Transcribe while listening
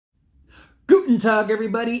Guten Tag,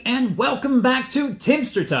 everybody, and welcome back to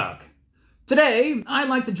Timster Talk. Today, I'd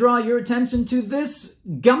like to draw your attention to this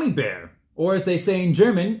gummy bear, or as they say in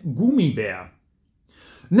German, Gummy Bear.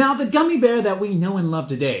 Now, the gummy bear that we know and love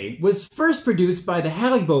today was first produced by the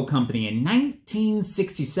Haribo company in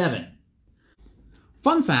 1967.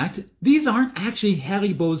 Fun fact, these aren't actually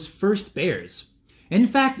Haribo's first bears. In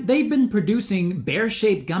fact, they've been producing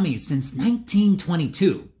bear-shaped gummies since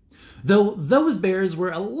 1922. Though those bears were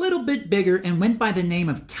a little bit bigger and went by the name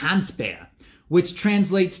of Tanzbär, which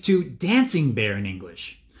translates to dancing bear in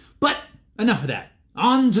English. But enough of that.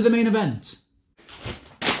 On to the main event.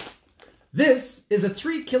 This is a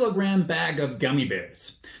 3-kilogram bag of gummy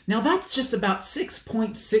bears. Now that's just about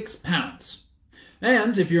 6.6 pounds.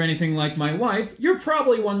 And if you're anything like my wife, you're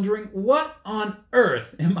probably wondering, what on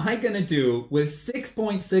earth am I going to do with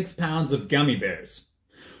 6.6 pounds of gummy bears?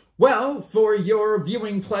 Well, for your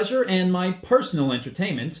viewing pleasure and my personal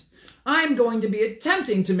entertainment, I'm going to be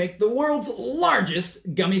attempting to make the world's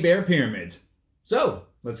largest gummy bear pyramid. So,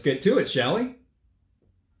 let's get to it, shall we?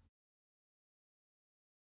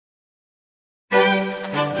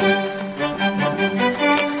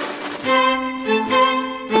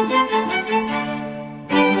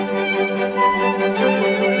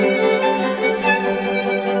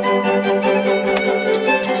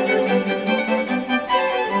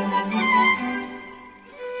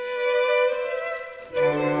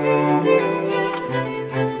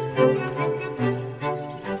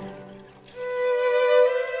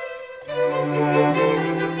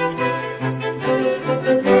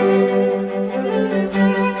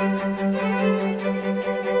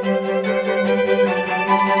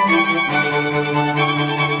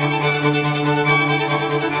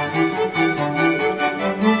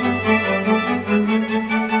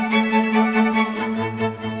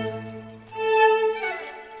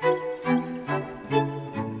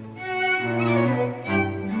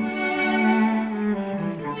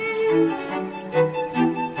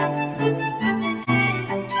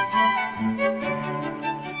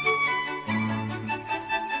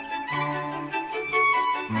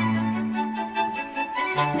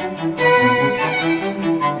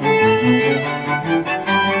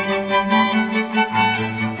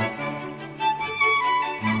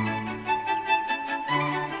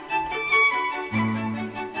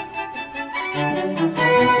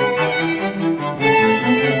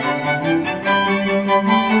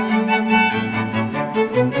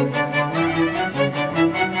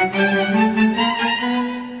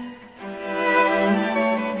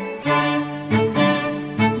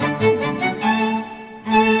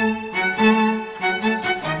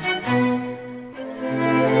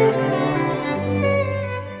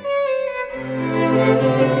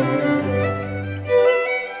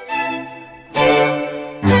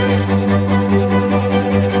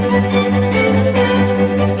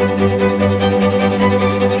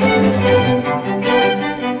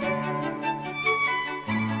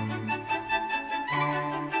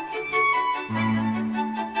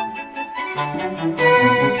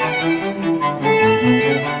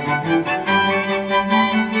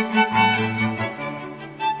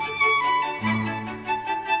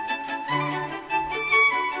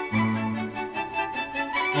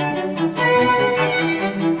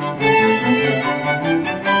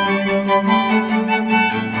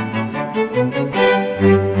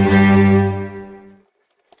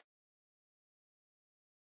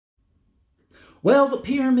 Well, the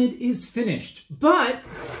pyramid is finished, but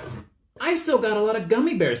I still got a lot of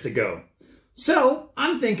gummy bears to go. So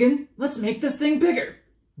I'm thinking, let's make this thing bigger.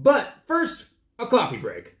 But first, a coffee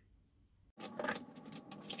break.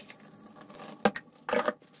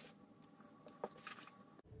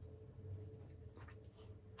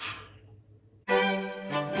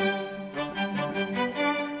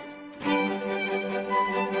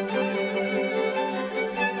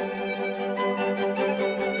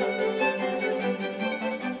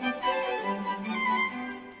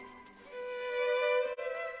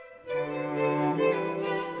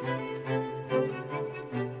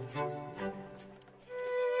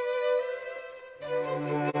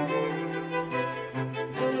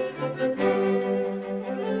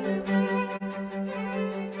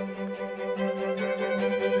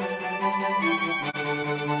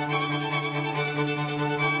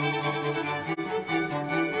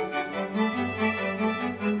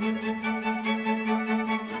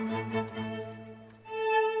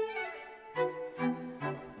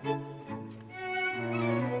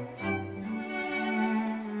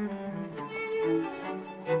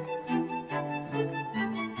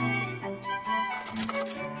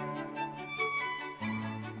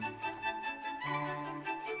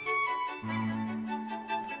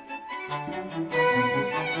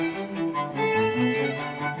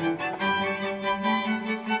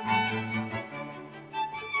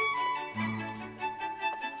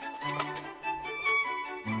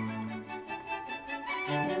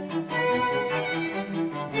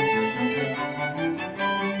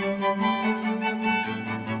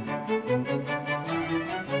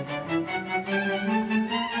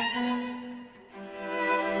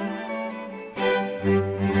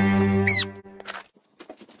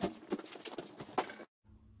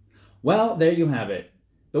 Well, there you have it.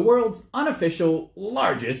 The world's unofficial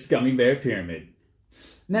largest gummy bear pyramid.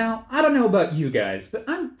 Now, I don't know about you guys, but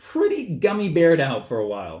I'm pretty gummy beared out for a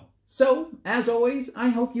while. So, as always, I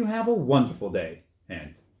hope you have a wonderful day.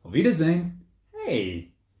 And auf Wiedersehen.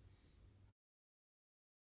 Hey!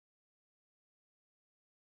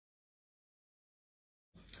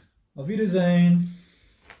 Auf Wiedersehen.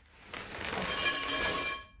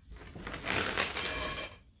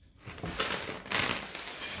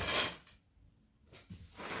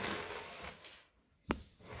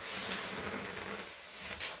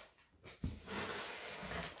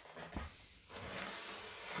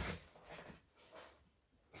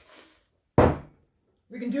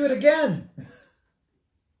 We can do it again!